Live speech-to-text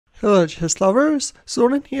Hello chess lovers,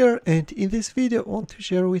 Suren here, and in this video I want to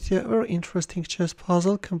share with you a very interesting chess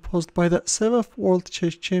puzzle composed by the 7th world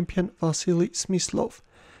chess champion Vasily Smyslov.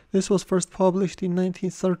 This was first published in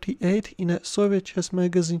 1938 in a Soviet chess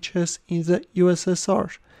magazine Chess in the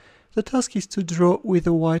USSR. The task is to draw with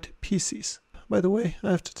the white pieces. By the way,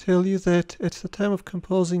 I have to tell you that at the time of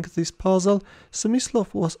composing this puzzle,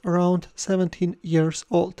 Smyslov was around 17 years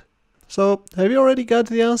old. So, have you already got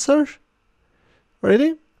the answer?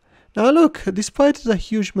 Ready? Now look, despite the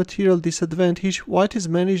huge material disadvantage, White is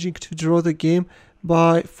managing to draw the game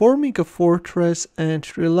by forming a fortress and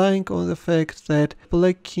relying on the fact that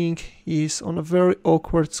Black King is on a very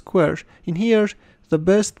awkward square. In here, the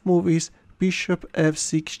best move is Bishop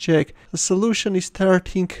f6 check. The solution is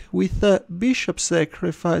starting with a bishop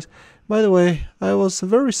sacrifice. By the way, I was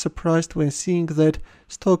very surprised when seeing that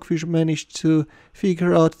Stockfish managed to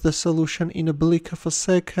figure out the solution in a blink of a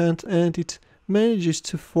second, and it manages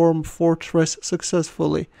to form fortress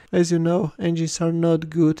successfully. As you know, engines are not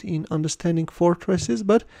good in understanding fortresses,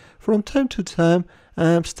 but from time to time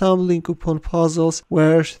I am stumbling upon puzzles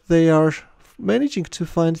where they are managing to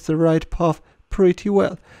find the right path pretty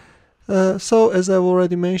well. So, as I've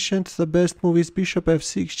already mentioned, the best move is Bishop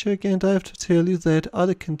f6 check, and I have to tell you that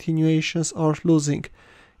other continuations are losing.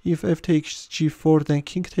 If f takes g4, then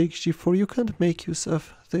king takes g4, you can't make use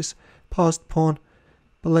of this passed pawn.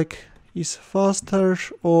 Black is faster,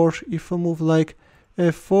 or if a move like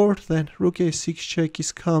f4, then rook a6 check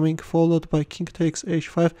is coming, followed by king takes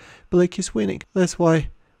h5, Black is winning. That's why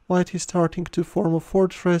White is starting to form a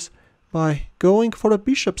fortress by going for a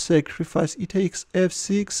bishop sacrifice. He takes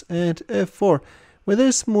f6 and f4. With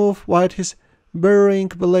this move, White is burying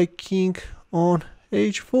Black King on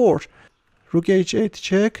h4. Rook h8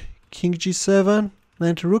 check, king g7,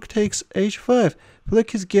 and rook takes h5.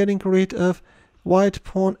 Black is getting rid of White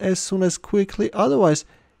pawn as soon as quickly, otherwise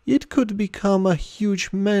it could become a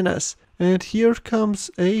huge menace. And here comes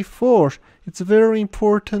a4. It's very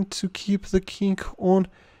important to keep the king on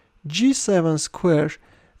g7 square.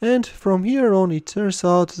 And from here on it turns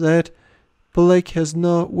out that Black has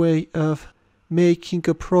no way of making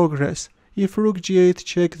a progress. If rook g8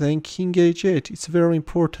 check, then king h8. It's very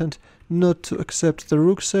important not to accept the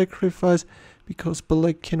rook sacrifice, because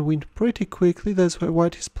Black can win pretty quickly. That's why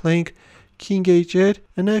White is playing king h8,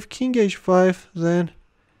 and if king h5, then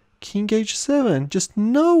king h7. Just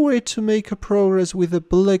no way to make a progress with the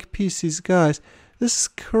black pieces, guys. This is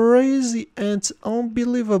crazy and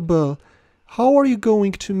unbelievable. How are you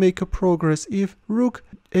going to make a progress if rook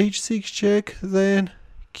h6 check, then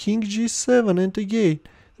king g7, and again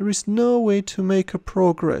there is no way to make a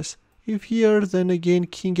progress. If here, then again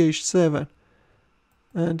king h7,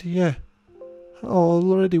 and yeah,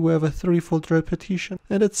 already we have a threefold repetition.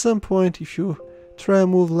 And at some point, if you try a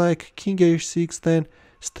move like king h6, then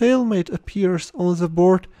stalemate appears on the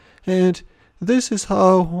board, and this is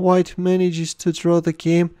how White manages to draw the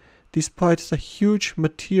game despite the huge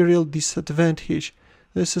material disadvantage.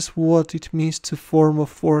 This is what it means to form a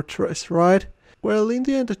fortress, right? Well, in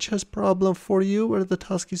the end, a chess problem for you where the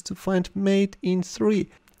task is to find mate in 3.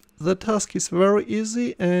 The task is very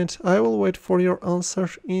easy, and I will wait for your answer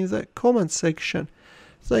in the comment section.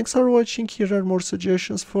 Thanks for watching. Here are more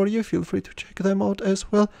suggestions for you. Feel free to check them out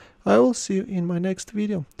as well. I will see you in my next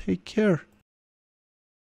video. Take care.